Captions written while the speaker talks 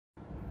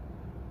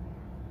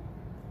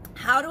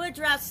How to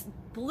address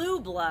blue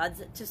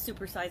bloods to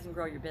supersize and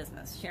grow your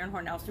business. Sharon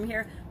Horn-Elstrom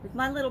here with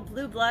my little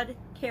blue blood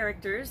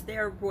characters. They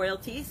are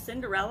royalty,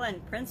 Cinderella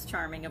and Prince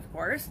Charming, of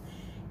course,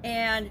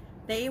 and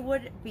they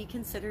would be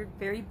considered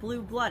very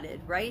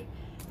blue-blooded, right?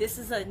 This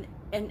is an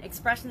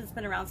expression that's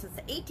been around since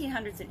the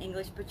 1800s in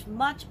English, but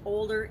much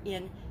older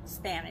in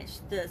Spanish.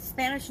 The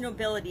Spanish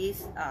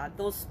nobilities,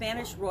 those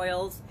Spanish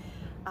royals,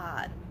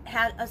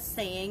 had a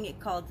saying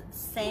called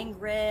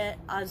sangre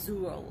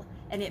azul,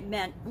 and it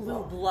meant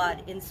blue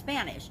blood in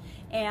Spanish.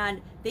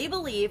 And they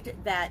believed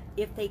that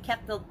if they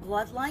kept the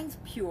bloodlines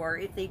pure,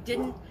 if they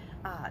didn't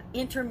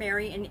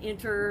intermarry and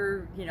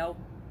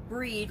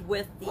breed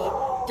with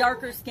the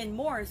darker skinned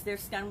Moors, their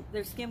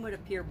skin would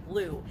appear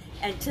blue.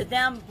 And to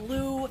them,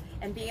 blue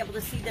and being able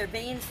to see their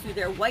veins through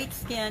their white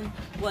skin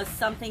was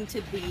something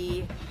to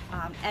be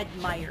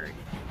admired.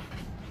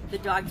 The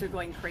dogs are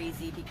going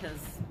crazy because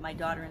my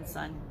daughter and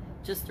son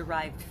just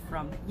arrived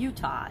from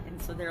Utah,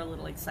 and so they're a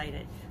little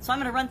excited. So I'm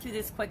going to run through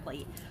this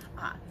quickly.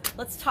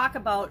 Let's talk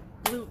about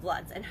blue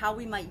bloods and how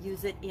we might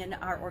use it in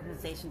our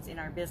organizations, in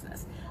our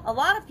business. A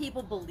lot of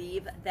people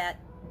believe that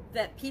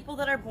people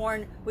that are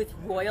born with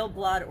royal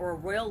blood or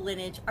royal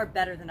lineage are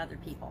better than other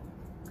people.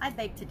 I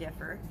beg to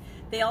differ.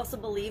 They also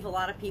believe, a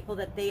lot of people,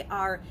 that they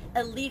are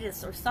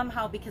elitists, or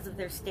somehow because of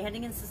their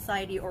standing in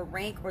society or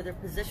rank or their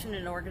position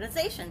in an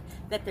organization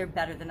that they're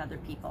better than other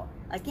people.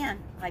 Again,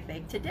 I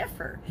beg to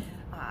differ.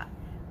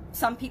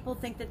 Some people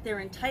think that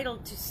they're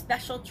entitled to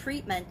special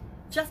treatment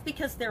just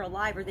because they're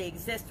alive or they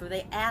exist or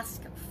they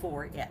ask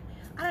for it.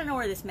 I don't know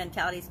where this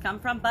mentality's come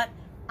from, but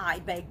I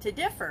beg to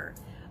differ.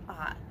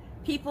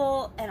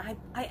 People, and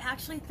I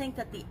actually think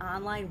that the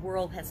online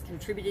world has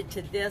contributed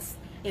to this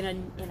in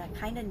a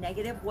kind of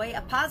negative way, a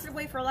positive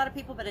way for a lot of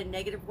people, but a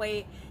negative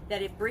way,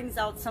 that it brings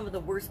out some of the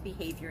worst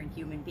behavior in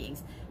human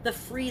beings. The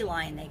free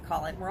line, they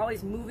call it. We're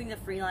always moving the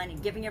free line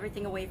and giving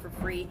everything away for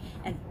free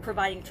and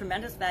providing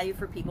tremendous value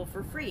for people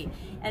for free.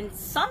 And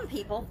some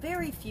people,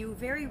 very few,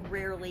 very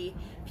rarely,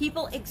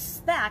 people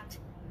expect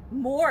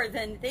more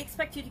than, they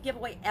expect you to give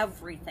away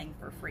everything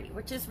for free,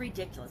 which is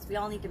ridiculous. We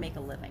all need to make a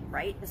living,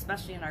 right?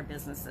 Especially in our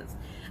businesses.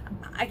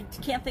 I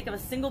can't think of a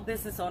single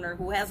business owner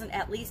who hasn't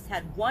at least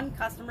had one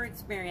customer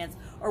experience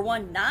or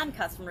one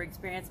non-customer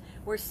experience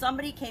where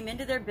somebody came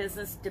into their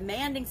business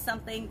demanding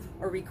something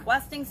or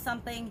requesting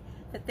something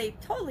that they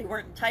totally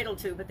weren't entitled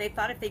to, but they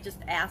thought if they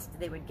just asked,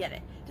 they would get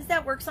it. Does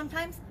that work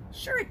sometimes?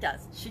 Sure it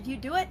does. Should you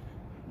do it?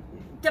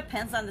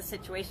 Depends on the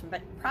situation,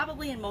 but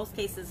probably in most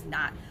cases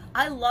not.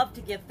 I love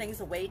to give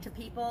things away to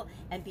people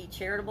and be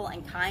charitable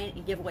and kind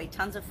and give away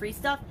tons of free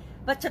stuff,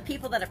 but to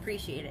people that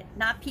appreciate it,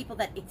 not people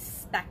that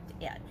expect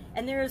it.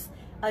 And there's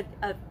a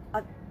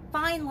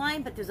fine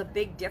line, but there's a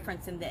big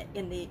difference in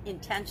the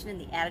intention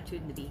and the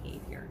attitude and the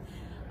behavior.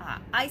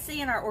 I say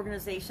in our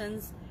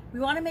organizations, we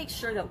want to make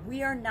sure that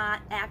we are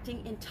not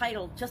acting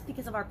entitled just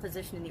because of our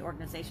position in the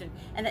organization,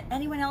 and that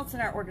anyone else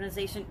in our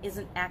organization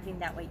isn't acting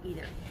that way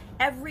either.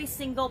 Every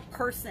single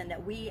person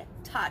that we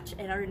touch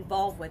and are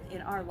involved with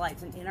in our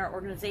lives and in our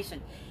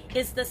organization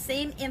is the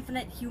same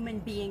infinite human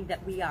being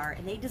that we are,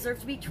 and they deserve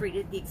to be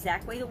treated the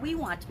exact way that we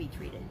want to be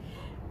treated.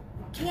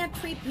 Can't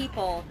treat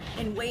people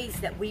in ways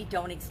that we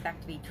don't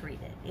expect to be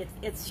treated.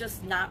 It's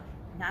just not,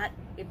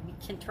 we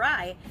can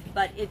try,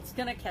 but it's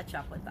going to catch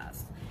up with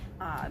us.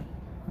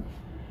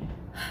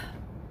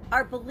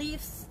 Our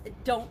beliefs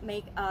don't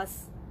make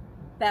us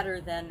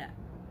better than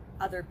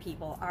other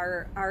people.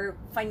 Our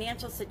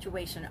financial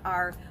situation,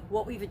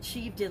 what we've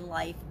achieved in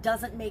life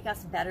doesn't make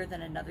us better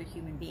than another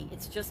human being.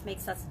 It just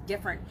makes us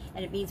different,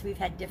 and it means we've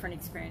had different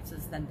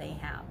experiences than they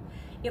have.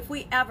 If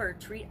we ever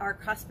treat our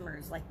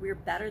customers like we're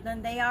better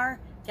than they are,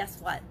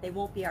 guess what? They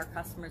won't be our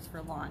customers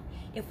for long.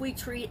 If we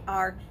treat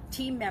our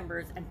team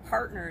members and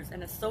partners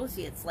and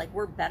associates like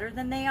we're better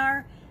than they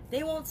are,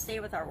 they won't stay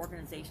with our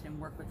organization and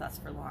work with us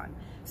for long.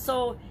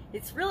 So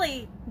it's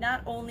really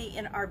not only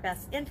in our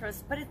best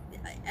interest, but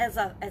as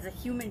a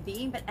human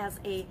being, but as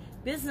a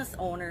business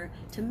owner,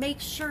 to make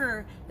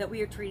sure that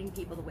we are treating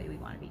people the way we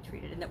want to be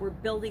treated, and that we're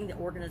building the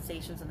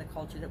organizations and the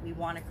culture that we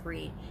want to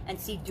create and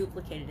see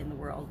duplicated in the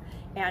world,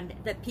 and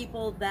that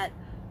people that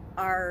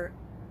are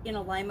in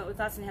alignment with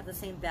us and have the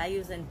same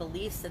values and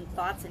beliefs and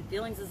thoughts and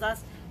feelings as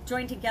us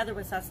join together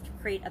with us to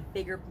create a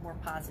bigger, more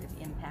positive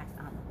impact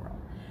on the world.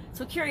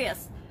 So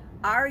curious,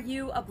 are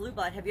you a blue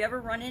blood? Have you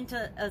ever run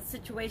into a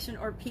situation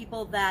or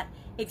people that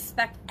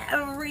expect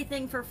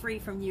everything for free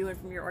from you and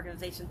from your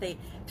organization? They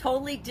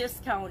totally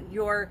discount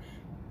your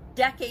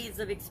decades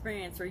of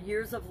experience or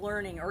years of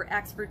learning or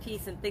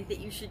expertise and think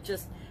that you should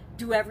just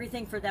do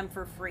everything for them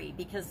for free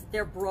because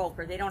they're broke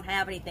or they don't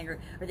have anything or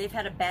they've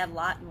had a bad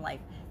lot in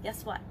life.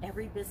 Guess what?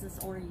 Every business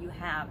owner you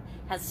have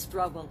has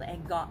struggled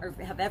and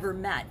have ever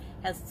met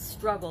has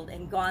struggled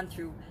and gone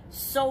through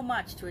so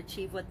much to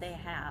achieve what they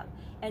have.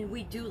 And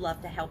we do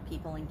love to help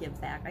people and give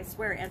back. I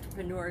swear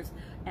entrepreneurs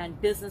and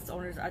business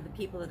owners are the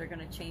people that are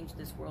going to change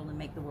this world and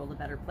make the world a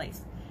better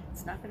place.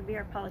 It's not going to be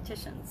our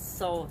politicians.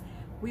 So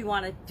we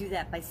want to do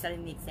that by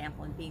setting the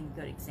example and being a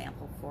good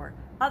example for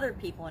other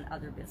people and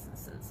other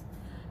businesses.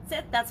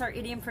 That's it. That's our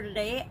idiom for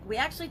today. We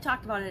actually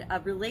talked about a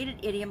related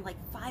idiom like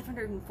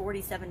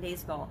 547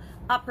 days ago.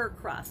 Upper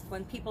crust,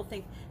 when people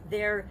think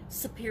they're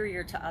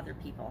superior to other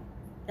people.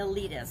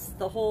 Elitist,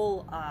 the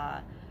whole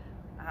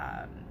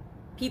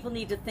people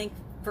need to think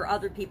for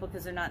other people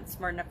because they're not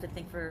smart enough to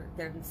think for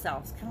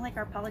themselves. Kind of like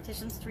our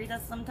politicians treat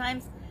us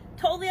sometimes.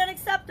 Totally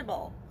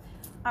unacceptable.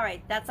 All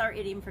right, that's our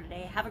idiom for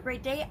today. Have a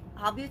great day.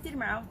 I'll be with you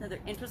tomorrow. Another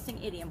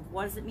interesting idiom.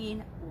 What does it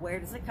mean? Where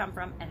does it come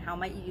from? And how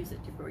might you use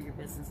it to grow your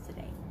business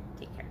today?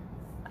 Take care.